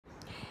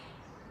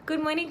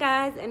Good morning,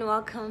 guys, and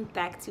welcome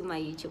back to my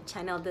YouTube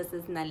channel. This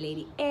is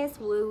Naledi S,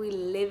 where we're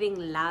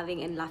living,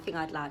 loving, and laughing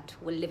out loud.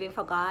 We're living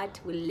for God.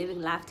 We're living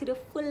life to the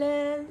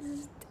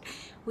fullest.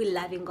 We're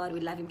loving God.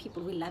 We're loving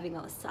people. We're loving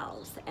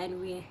ourselves,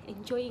 and we're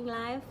enjoying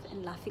life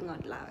and laughing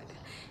out loud.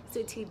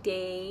 So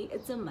today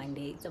it's a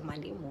Monday. It's a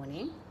Monday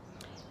morning,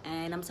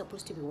 and I'm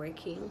supposed to be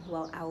working.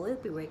 Well, I will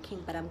be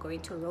working, but I'm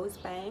going to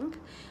Rosebank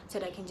so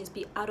that I can just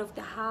be out of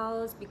the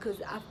house,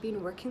 because I've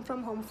been working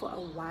from home for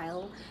a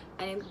while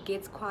and it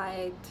gets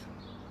quite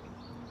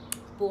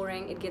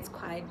boring. It gets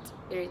quite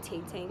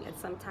irritating at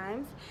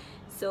sometimes.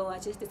 So I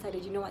just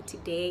decided, you know what,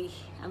 today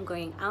I'm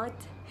going out.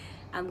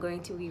 I'm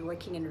going to be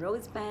working in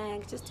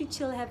Rosebank just to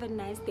chill, have a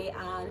nice day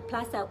out.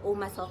 Plus I owe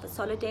myself a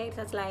solo date.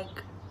 That's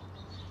like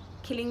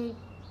killing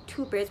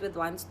two birds with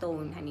one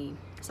stone, honey.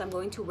 So I'm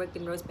going to work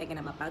in Rosebank and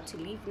I'm about to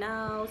leave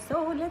now.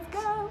 So let's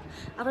go.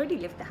 I've already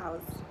left the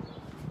house.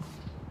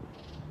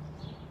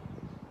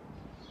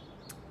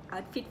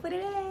 Outfit for the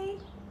day.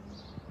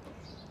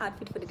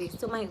 Outfit for the day.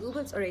 So my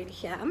Uber's already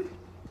here.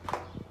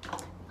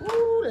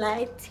 Ooh,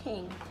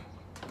 lighting.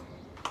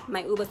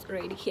 My Uber's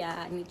already here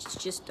and it's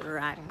just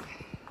run.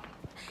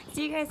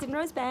 See you guys in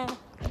Rosebank.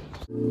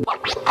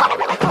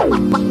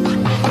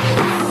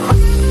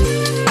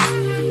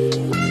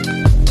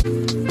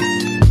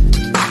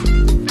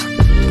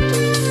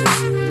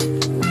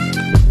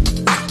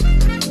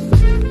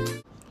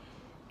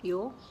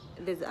 Yo,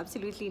 there's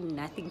absolutely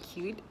nothing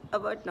cute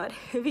about not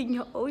having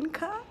your own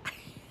car.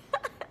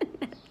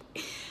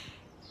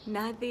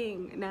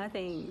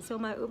 Nothing. So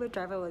my Uber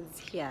driver was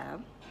here.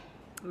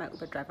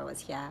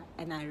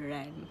 And I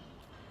ran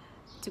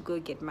to go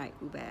get my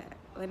Uber.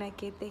 When I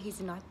get there,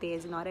 he's not there.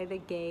 He's not at the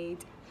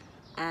gate.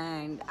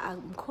 And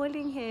I'm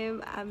calling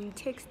him, I'm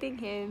texting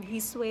him. He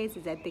swears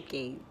he's at the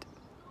gate.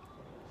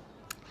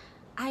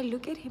 I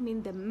look at him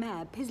in the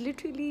map. He's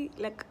literally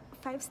like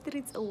 5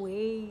 streets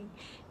away.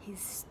 He's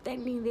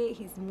standing there,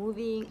 he's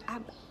moving.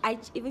 I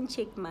even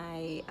checked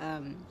my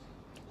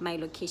my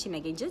location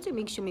again just to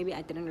make sure maybe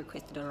I didn't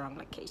request the wrong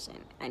location,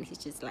 and he's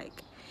just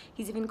like,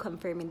 he's even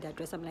confirming the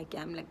address. I'm like,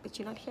 yeah, but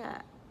you're not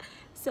here.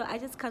 So I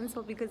just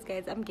canceled because,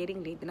 guys, I'm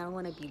getting late and I don't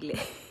want to be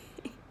late.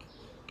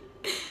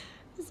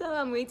 So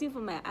I'm waiting for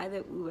my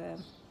other Uber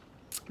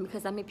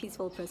because I'm a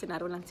peaceful person. I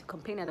don't like to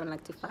complain, I don't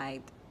like to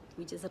fight.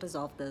 We just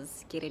resolve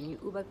this, get a new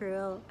Uber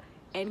girl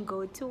and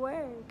go to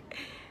work.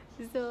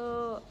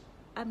 So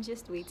I'm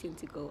just waiting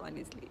to go,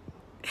 honestly.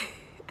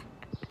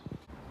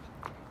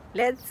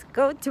 Let's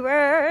go to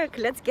work.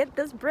 Let's get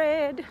this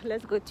bread.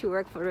 Let's go to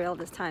work for real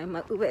this time.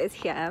 My Uber is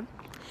here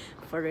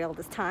for real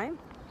this time.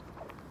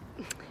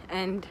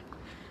 And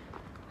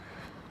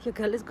your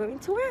girl is going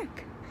to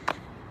work.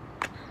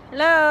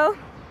 Hello.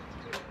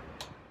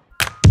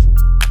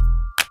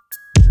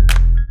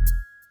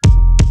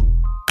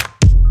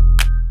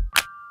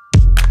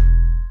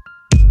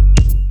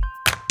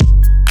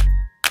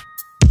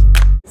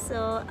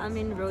 So I'm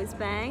in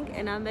Rosebank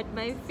and I'm at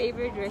my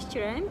favorite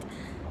restaurant.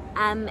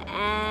 I'm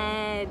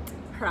at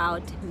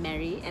Proud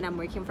Mery and I'm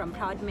working from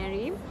Proud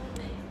Mery.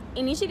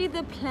 Initially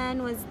the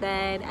plan was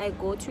that I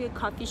go to a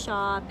coffee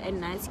shop, a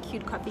nice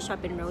cute coffee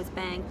shop in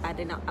Rosebank, but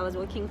then I was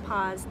walking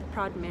past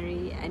Proud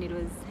Mery and it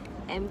was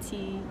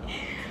empty.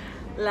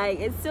 Like,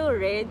 it's so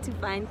rare to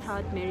find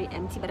Proud Mery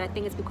empty, but I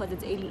think it's because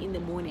it's early in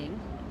the morning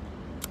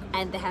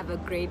and they have a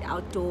great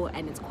outdoor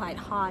and it's quite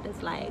hot.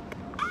 It's like,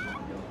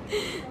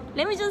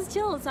 let me just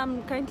chill. So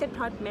I'm currently at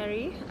Proud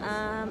Mery.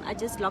 I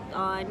just logged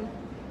on.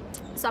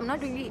 So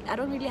I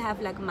don't really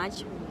have like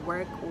much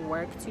work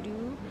to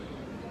do.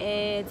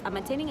 I'm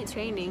attending a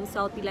training,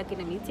 so I'll be like in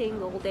a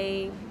meeting all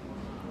day,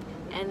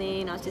 and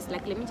then I was just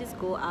like, let me just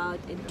go out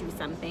and do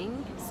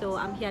something. So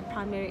I'm here at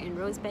Proud Mery in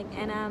Rosebank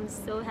and I'm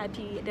so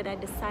happy that I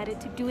decided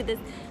to do this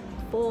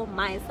for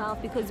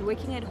myself, because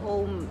working at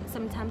home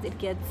sometimes it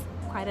gets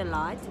quite a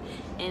lot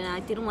and I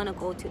didn't want to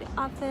go to the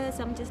office.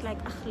 I'm just like,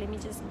 let me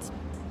just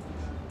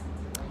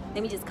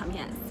come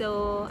here.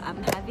 So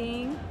I'm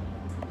having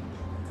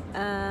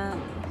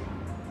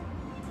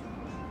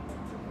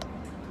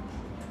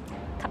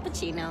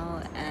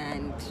cappuccino,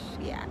 and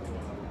yeah,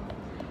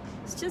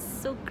 it's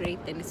just so great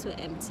and it's so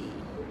empty.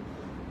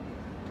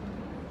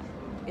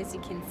 As you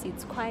can see,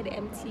 it's quite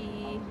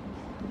empty,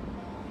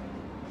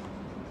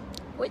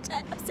 which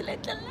I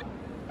absolutely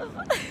love.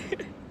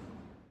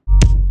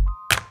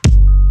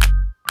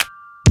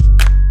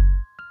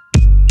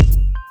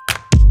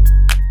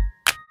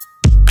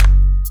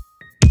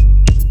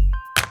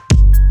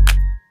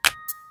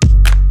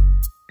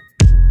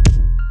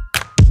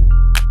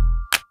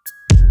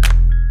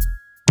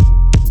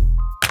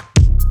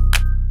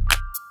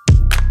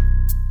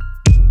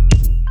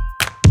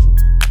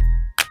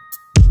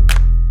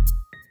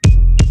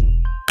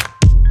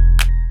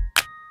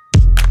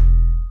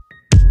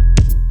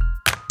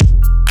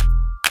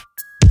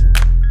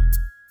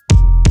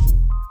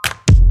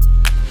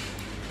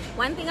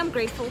 One thing I'm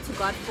grateful to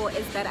God for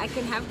is that I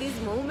can have these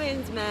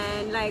moments,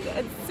 man. Like,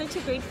 it's such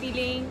a great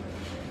feeling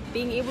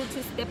being able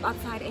to step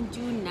outside and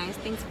do nice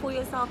things for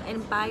yourself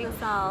and by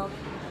yourself.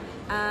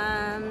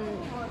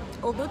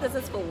 Although this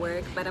is for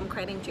work, but I'm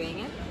quite enjoying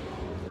it.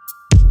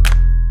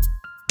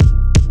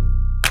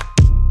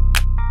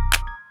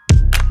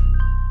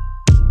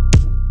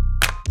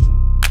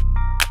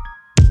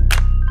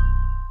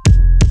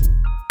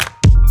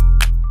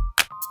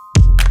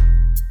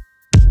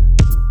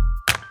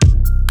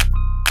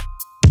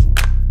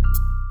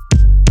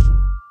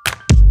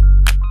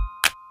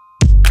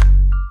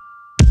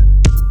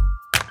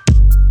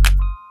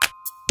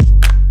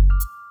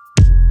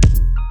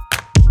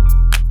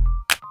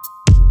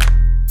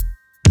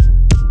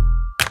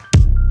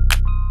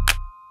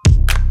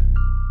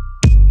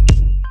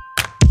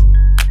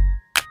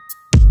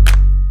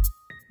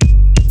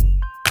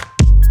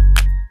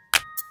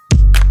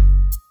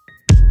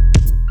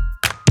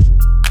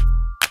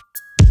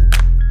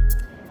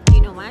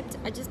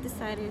 I just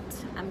decided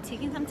I'm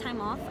taking some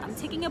time off. I'm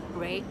taking a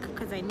break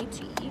because I need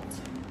to eat.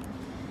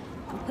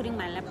 I'm putting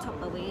my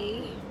laptop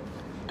away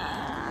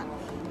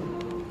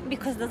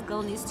because this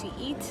girl needs to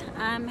eat.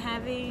 I'm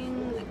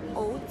having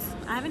oats.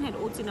 I haven't had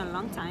oats in a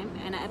long time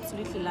and I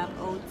absolutely love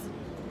oats.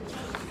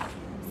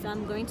 So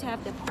I'm going to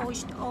have the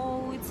poached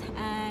oats,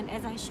 and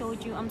as I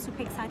showed you, I'm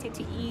super excited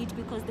to eat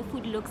because the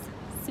food looks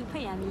super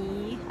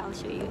yummy. I'll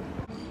show you.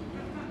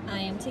 I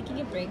am taking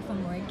a break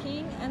from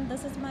working and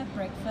this is my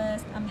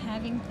breakfast. I'm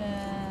having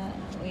the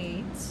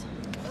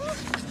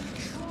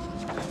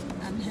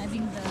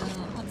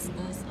what's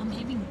this? I'm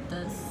having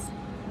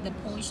the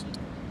poached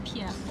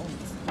pear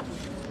oats.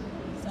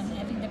 So I'm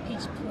having the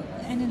peach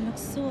and it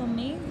looks so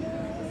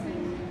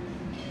amazing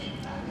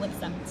with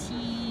some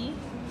tea,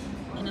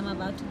 and I'm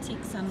about to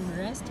take some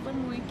rest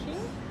from working.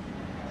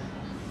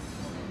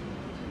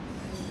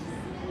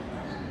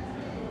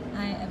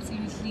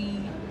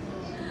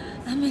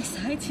 I'm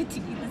excited to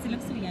eat this. It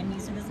looks so yummy.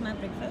 So this is my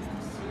breakfast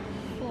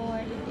for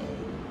the day.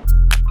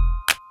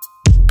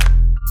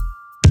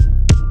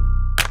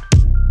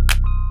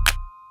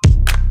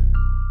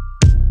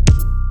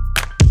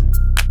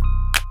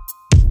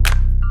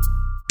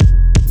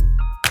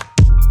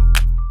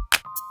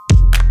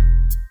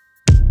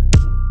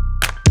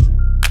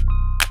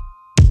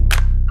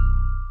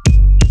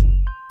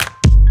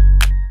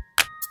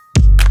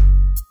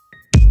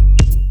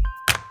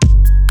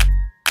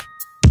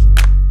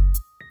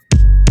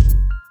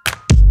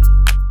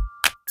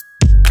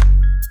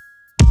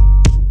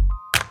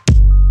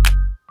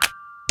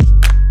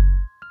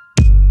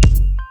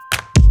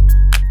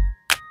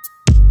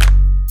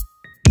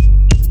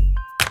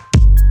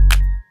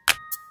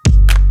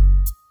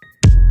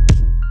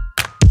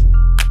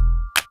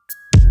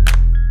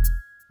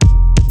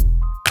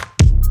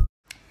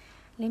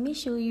 Let me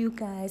show you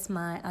guys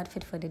my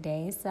outfit for the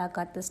day. So I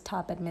got this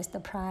top at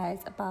Mr.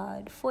 Price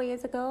about 5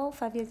 years ago.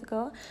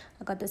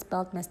 I got this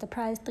belt Mr.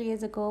 Price 3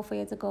 years ago, 4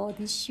 years ago.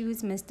 These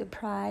shoes Mr.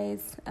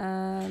 Price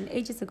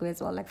ages ago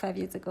as well, like 5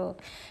 years ago.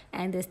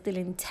 And they're still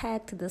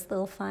intact, they're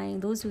still fine.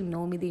 Those who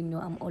know me, they know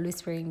I'm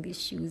always wearing these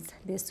shoes.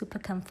 They're super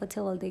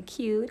comfortable, they're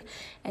cute,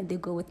 and they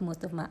go with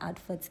most of my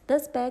outfits.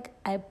 This bag,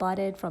 I bought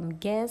it from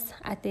Guess,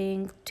 I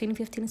think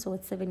 2015, so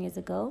it's 7 years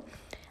ago.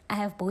 I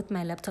have both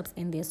my laptops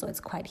in there, so it's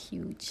quite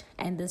huge.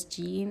 And this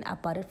jean, I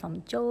bought it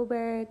from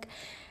Joburg,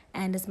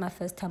 and it's my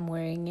first time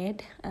wearing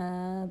it.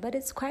 But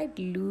it's quite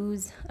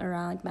loose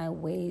around my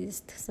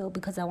waist. So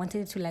because I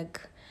wanted to like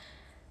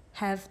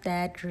have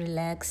that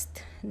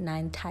relaxed,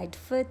 tight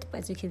fit, but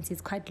as you can see,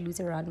 it's quite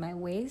loose around my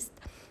waist.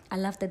 I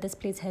love that this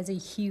place has a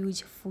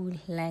huge full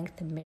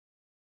length mirror.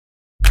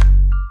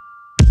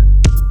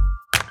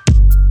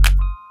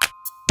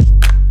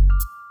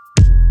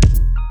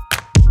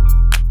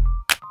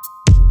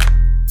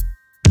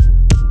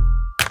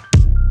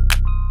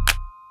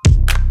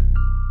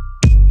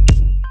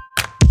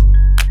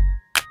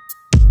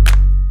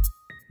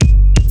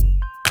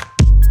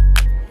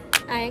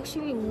 I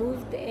actually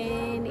moved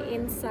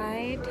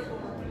inside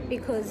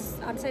because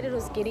outside it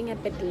was getting a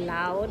bit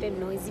loud and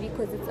noisy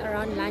because it's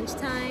around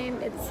lunchtime.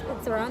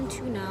 It's around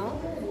 2 now,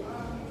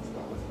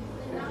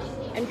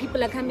 and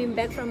people are coming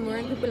back from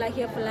work. People are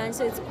here for lunch,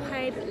 so it's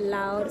quite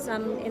loud. So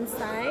I'm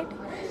inside,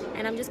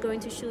 and I'm just going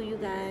to show you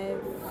guys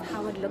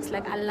how it looks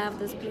like. I love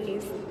this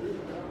place.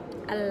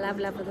 I love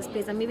this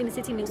place. I'm even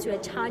sitting next to a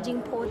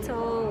charging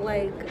portal.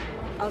 Like,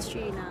 I'll show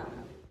you now.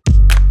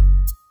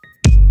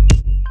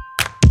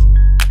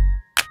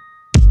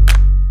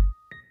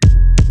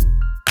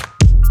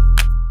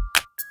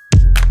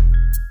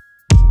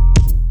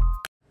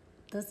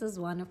 This is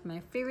one of my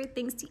favorite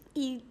things to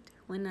eat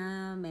when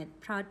I'm at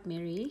Proud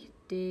Mary.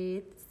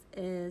 This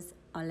is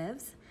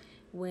olives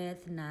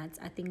with nuts.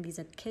 I think these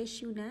are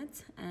cashew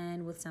nuts,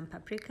 and with some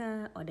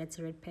paprika, or that's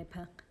red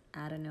pepper.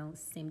 I don't know,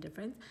 same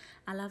difference.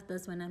 I love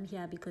this when I'm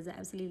here because I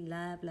absolutely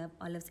love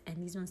olives, and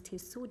these ones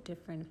taste so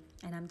different.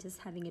 And I'm just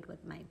having it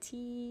with my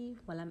tea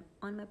while I'm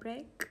on my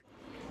break.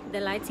 The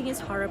lighting is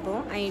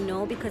horrible, I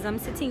know, because I'm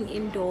sitting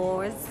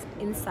indoors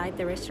inside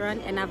the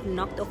restaurant and I've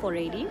knocked off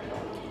already.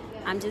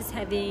 I'm just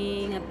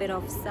having a bit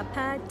of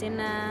supper,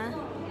 dinner,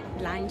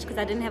 lunch, because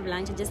I didn't have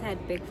lunch, I just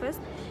had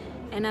breakfast.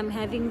 and I'm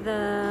having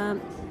the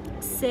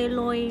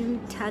sirloin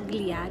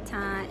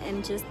tagliata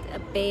and just a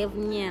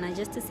bevniana,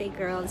 just to say,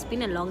 girl, it's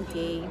been a long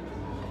day.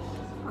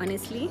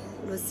 Honestly,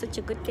 it was such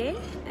a good day,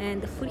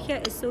 and the food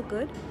here is so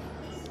good.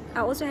 I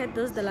also had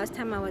those the last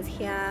time I was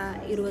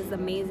here. It was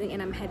amazing,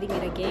 and I'm having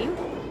it again.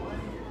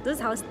 This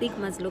is how steak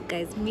must look,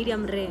 guys.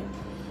 Medium rare.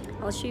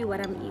 I'll show you what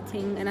I'm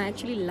eating, and I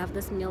actually love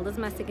this meal. This is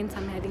my second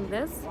time having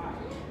this,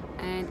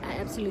 and I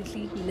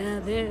absolutely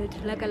love it.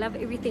 Like, I love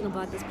everything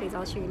about this place.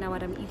 I'll show you now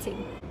what I'm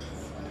eating.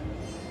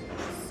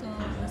 So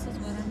this is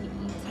what I'm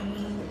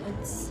eating.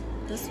 It's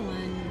this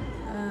one,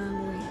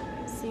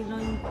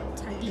 sirloin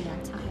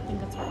tagliata, I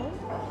think it's called.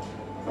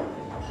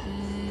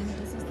 And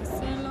this is the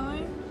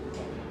sirloin,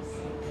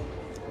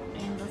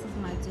 and this is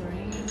my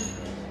drink.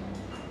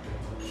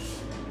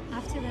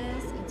 After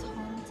this, it's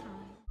home time.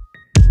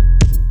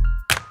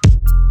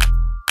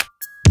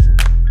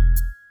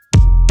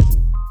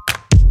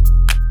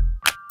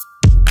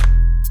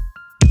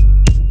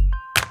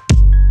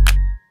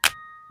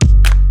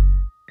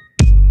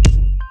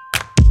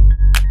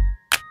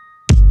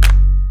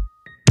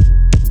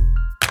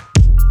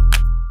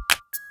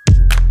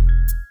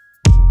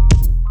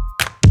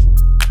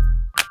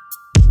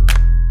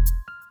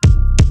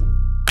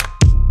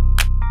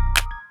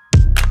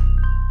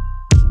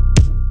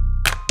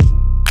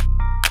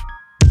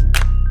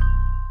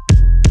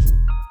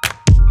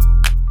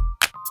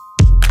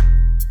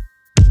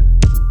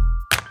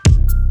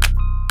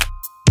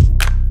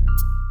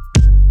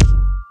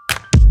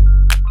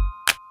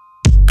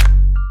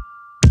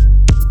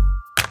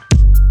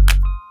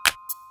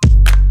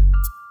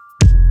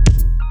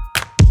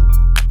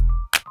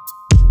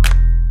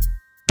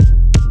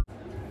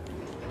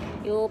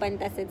 Yo,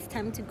 Bantas, it's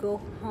time to go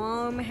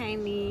home,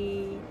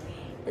 honey.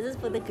 This is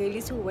for the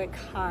girlies who work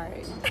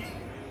hard.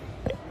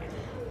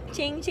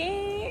 Ching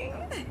ching.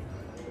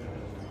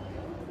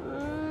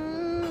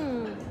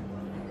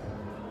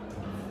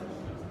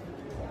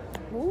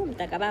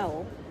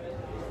 Takabao.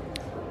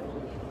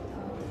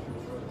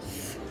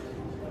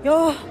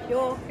 Yo.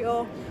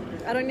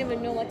 I don't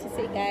even know what to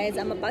say, guys.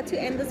 I'm about to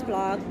end this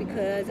vlog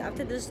because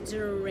after this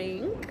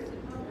drink,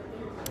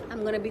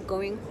 I'm gonna be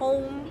going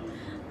home.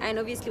 And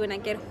obviously when I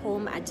get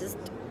home, I just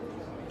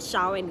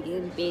shower and get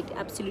in bed.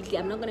 Absolutely,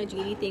 I'm not gonna do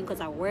anything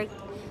because I worked,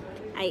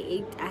 I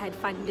ate, I had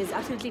fun. There's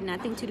absolutely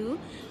nothing to do.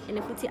 And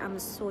if it's, I'm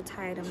so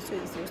tired, I'm so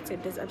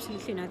exhausted. There's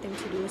absolutely nothing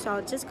to do. So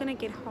I'm just gonna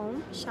get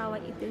home, shower,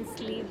 eat and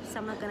sleep. So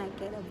I'm not gonna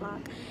get a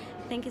vlog.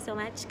 Thank you so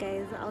much,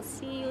 guys. I'll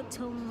see you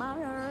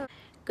tomorrow.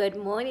 Good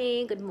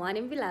morning,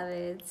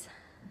 beloveds.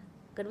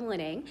 Good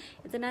morning.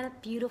 It's another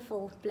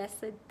beautiful,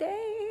 blessed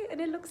day, and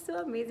it looks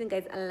so amazing,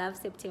 guys. I love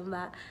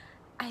September.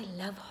 I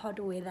love hot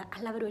weather.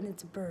 I love it when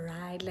it's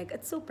bright. Like,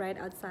 it's so bright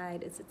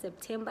outside. It's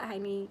September,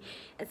 honey.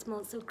 It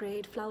smells so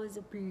great. Flowers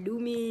are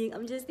blooming.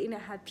 I'm just in a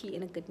happy,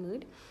 in a good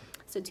mood.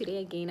 So today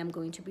again, I'm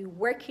going to be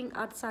working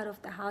outside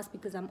of the house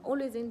because I'm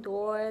always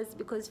indoors,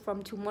 because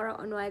from tomorrow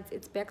onwards,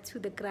 it's back to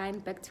the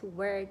grind, back to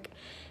work,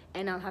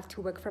 and I'll have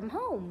to work from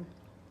home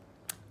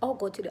or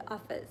go to the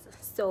office.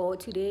 So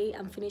today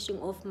I'm finishing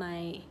off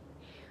my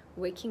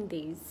working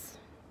days.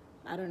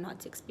 I don't know how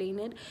to explain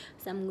it.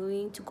 So I'm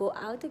going to go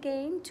out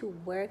again to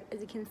work.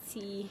 As you can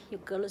see, your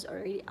girl is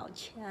already out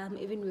here. I'm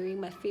even wearing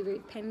my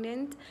favorite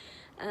pendant.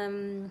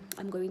 I'm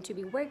going to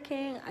be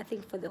working, I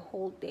think, for the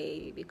whole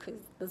day because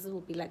this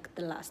will be like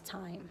the last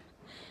time.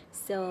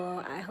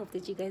 So I hope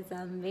that you guys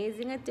are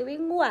amazing and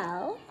doing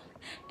well,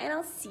 and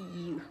I'll see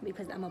you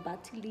because I'm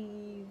about to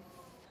leave.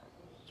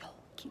 Yo,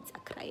 kids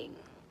are crying.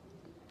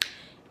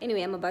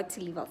 Anyway, I'm about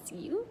to leave. I'll see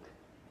you.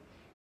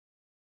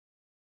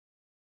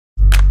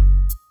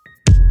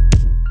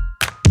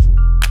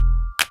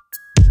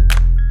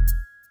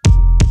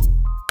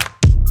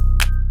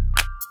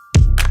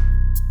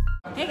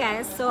 Hey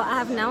guys, so I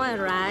have now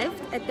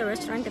arrived at the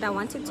restaurant that I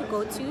wanted to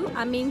go to.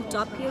 I'm in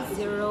Doppia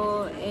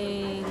Zero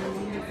in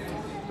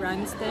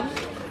Branston.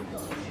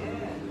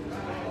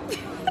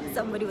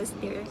 Somebody was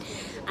there.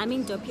 I'm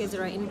in Doppia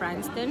Zero in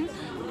Branston,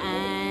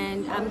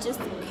 and I'm just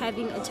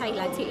having a chai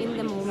latte in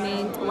the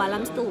moment while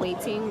I'm still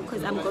waiting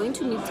because I'm going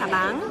to meet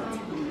Tabang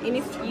in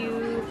a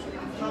few.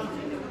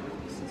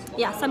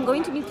 Yeah, so I'm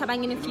going to meet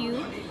Tabang in a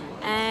few,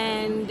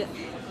 and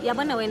yeah,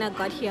 but when I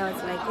got here, I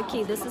was like,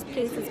 okay, this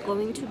place is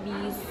going to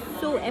be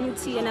so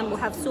empty and I will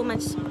have so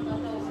much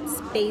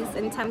space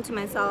and time to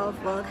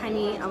myself. Well,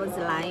 honey, I was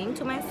lying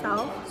to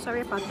myself.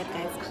 Sorry about that,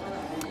 guys.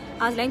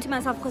 I was lying to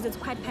myself because it's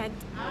quite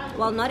packed.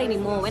 Well, not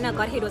anymore. When I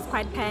got here, it was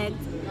quite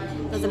packed.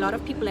 There's a lot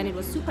of people and it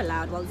was super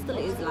loud. Well, it still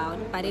is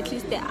loud, but at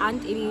least there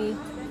aren't any,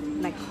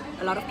 like,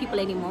 a lot of people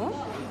anymore.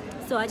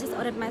 So I just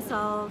ordered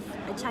myself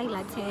a chai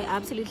latte. I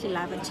absolutely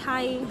love a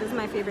chai. This is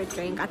my favorite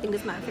drink. I think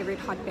this is my favorite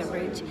hot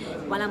beverage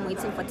while I'm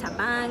waiting for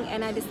Tabang.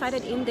 And I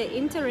decided in the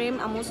interim,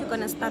 I'm also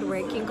going to start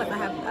working because I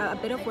have a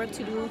bit of work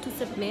to do to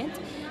submit.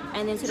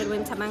 And then so that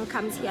when Tabang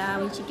comes here,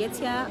 when she gets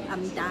here,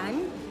 I'm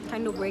done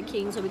kind of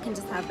working, so we can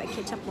just have a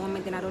catch-up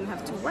moment and I don't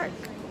have to work.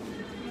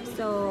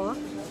 So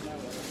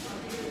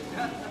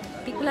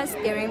people are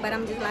staring, but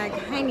I'm just like,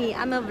 honey,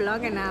 I'm a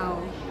vlogger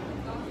now.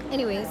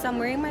 Anyway, so I'm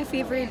wearing my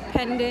favorite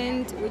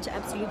pendant, which I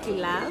absolutely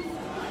love.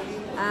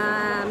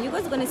 You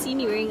guys are gonna see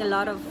me wearing a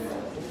lot of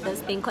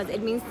this thing because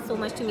it means so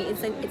much to me.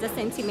 It's a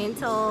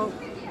sentimental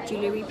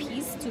jewelry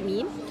piece to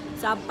me.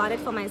 So I bought it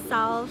for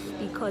myself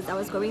because I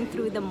was going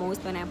through the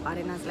most when I bought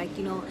it, and I was like,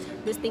 you know,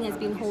 this thing has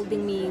been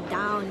holding me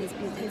down.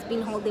 It's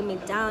been holding me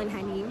down,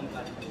 honey.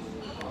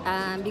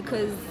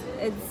 Because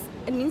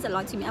it means a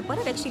lot to me. I bought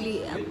it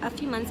actually a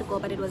few months ago,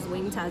 but it was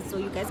winter, so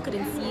you guys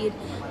couldn't see it.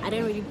 I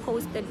didn't really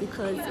post it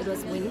because it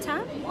was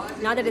winter.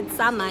 Now that it's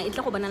summer, it's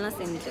like a banana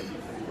center.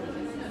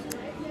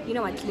 You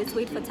know what, let's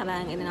wait for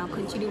Tabang and then I'll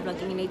continue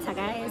vlogging later,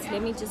 guys.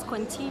 Let me just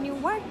continue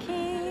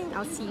working.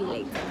 I'll see you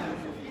later.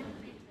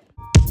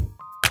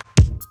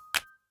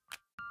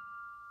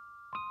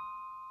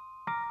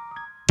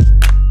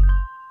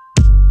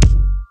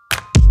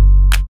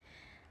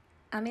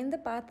 I'm in the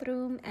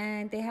bathroom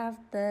and they have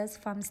this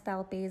farm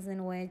style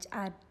basin, which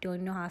I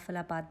don't know how I feel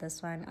about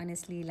this one.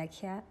 Honestly, like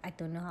here, I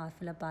don't know how I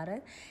feel about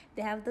it.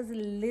 They have this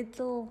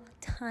little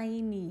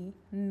tiny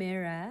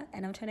mirror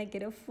and I'm trying to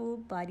get a full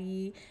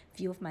body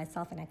view of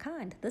myself and I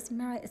can't. This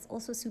mirror is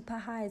also super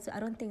high, so I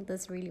don't think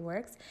this really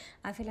works.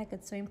 I feel like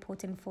it's so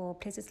important for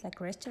places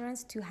like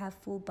restaurants to have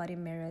full body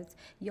mirrors.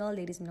 Y'all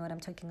ladies know what I'm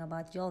talking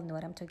about. Y'all know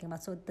what I'm talking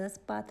about. So this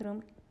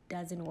bathroom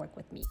doesn't work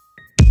with me.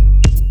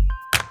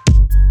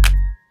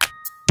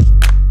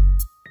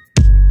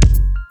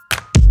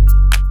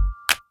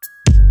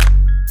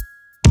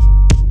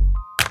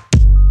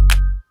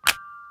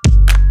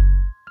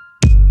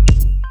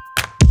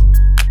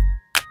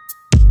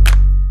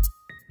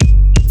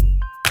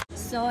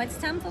 So it's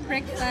time for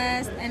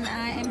breakfast and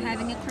I am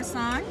having a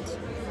croissant,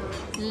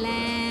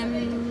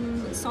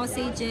 lamb,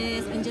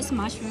 sausages and just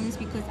mushrooms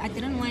because I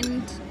didn't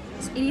want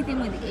anything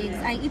with eggs.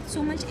 I eat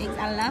so much eggs.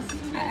 I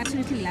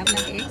absolutely love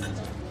eggs.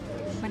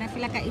 But I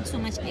feel like I eat so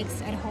much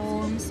eggs at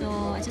home, so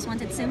I just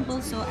wanted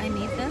simple, so I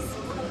made this.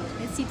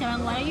 Let's see,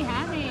 Tarang, what are you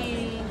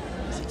having?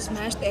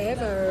 Smashed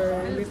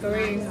ever. We're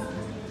going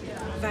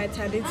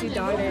vitality,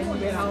 darling.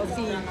 We're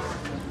healthy.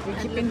 We're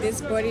keeping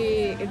this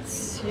body,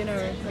 it's, you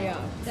know, yeah.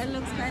 That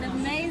looks quite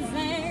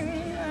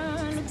amazing.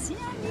 Oh, looks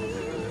yummy.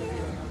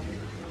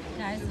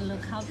 Guys,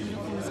 look how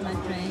beautiful is my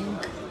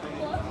drink.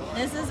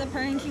 This is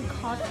apparently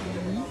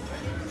coffee.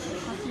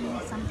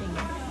 Coffee something.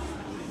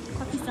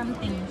 Coffee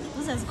something.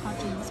 This is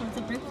coffee, so it's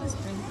a breakfast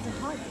drink. Is it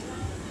hot?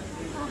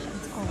 Gosh,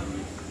 it's cold.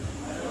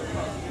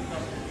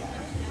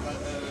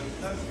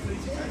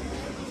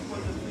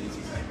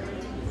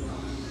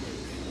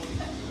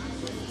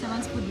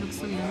 Someone's food looks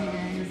so yummy,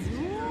 guys.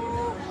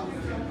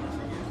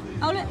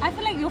 I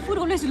feel like your food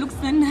always looks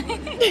so nice.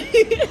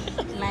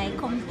 Like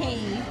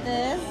compare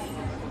this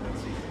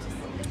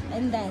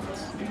and that.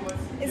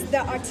 It's the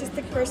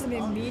artistic person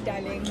in me,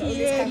 darling.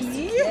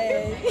 Clearly.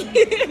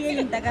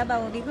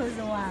 Because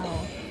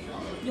wow,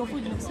 your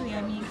food looks so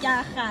yummy.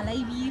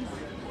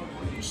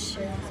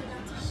 Sure.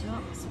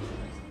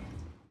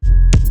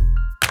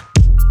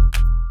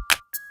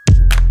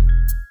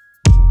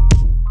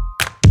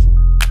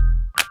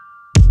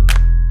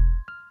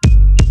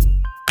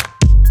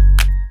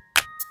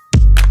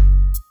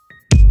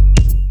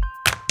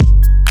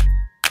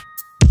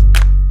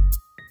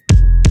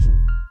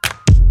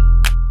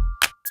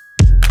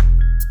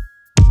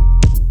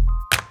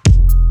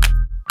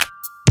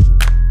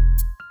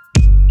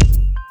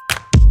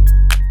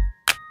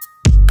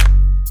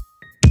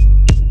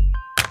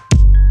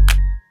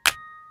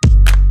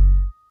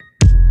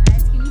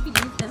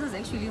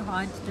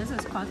 Hot. This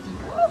is coffee.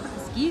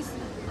 Excuse.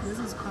 This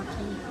is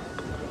coffee.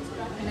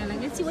 And I'm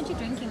like, let's see what you're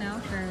drinking now,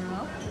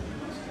 girl.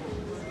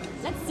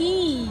 Let's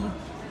see.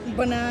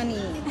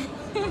 Banani.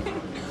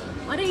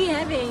 What are you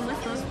having?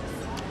 What's this?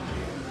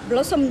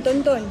 Blossom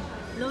Tonton.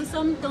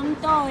 Blossom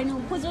Tonton.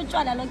 Who's your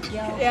chocolate? Look,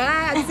 yo.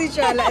 Yeah, it's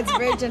chocolate. It's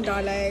virgin,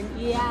 darling.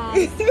 Yeah,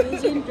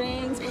 virgin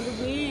drinks for the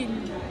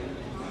win.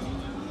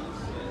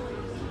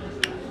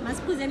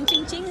 Must put them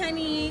ching ching,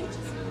 honey.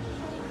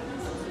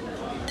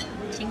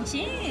 Ching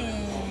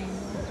ching.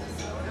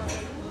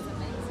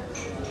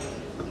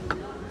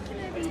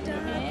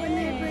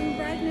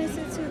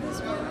 Into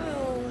this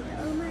world.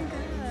 Oh my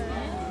god.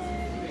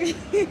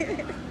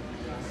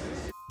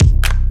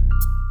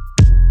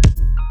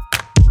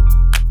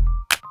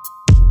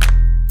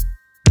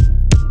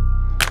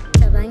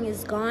 Tabang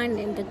is gone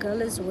and the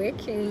girl is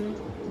working.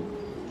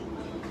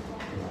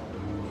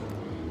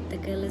 The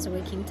girl is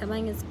working.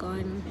 Tabang is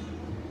gone.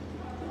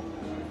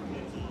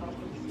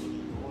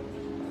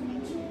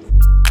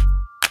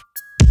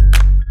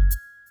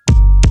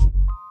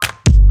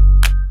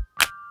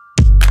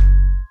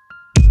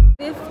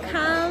 We've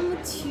come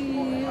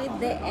to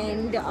the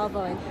end of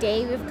our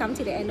day. We've come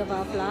to the end of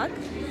our vlog.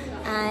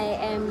 I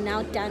am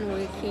now done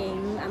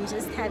working. I'm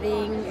just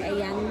having a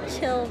young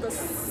chilled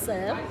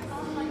sip.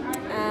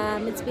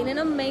 It's been an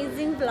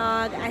amazing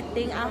vlog. I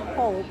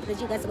hope that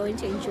you guys are going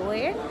to enjoy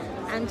it.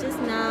 I'm just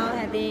now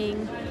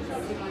having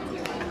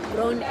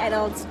grown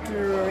adults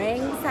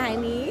drinks,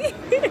 honey.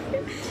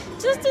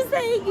 Just to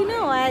say, you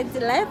know what,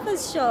 life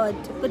is short,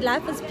 but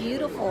life is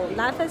beautiful.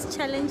 Life has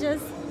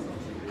challenges.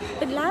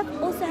 But life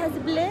also has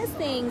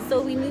blessings,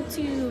 so we need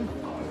to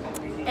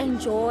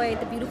enjoy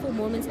the beautiful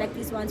moments like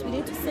these ones. We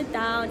need to sit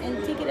down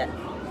and take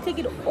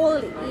it all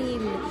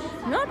in.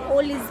 Not all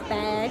is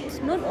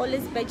bad, not all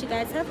is bad. You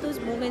guys have those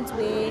moments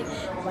where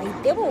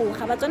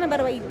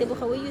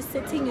you're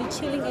sitting, you're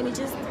chilling, and you're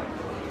just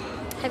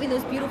having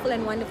those beautiful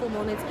and wonderful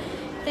moments.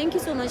 Thank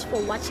you so much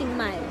for watching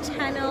my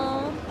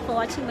channel, for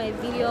watching my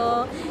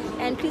video,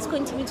 and please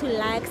continue to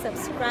like,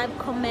 subscribe,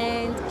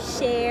 comment,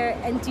 share,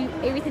 and do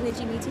everything that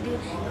you need to do.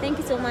 Thank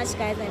you so much,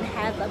 guys, and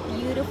have a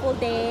beautiful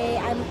day.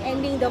 I'm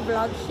ending the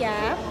vlog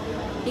here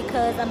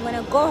because I'm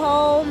gonna go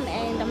home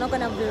and I'm not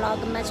gonna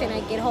vlog much when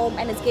I get home,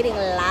 and it's getting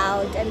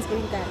loud and it's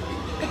getting dark.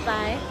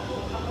 Goodbye.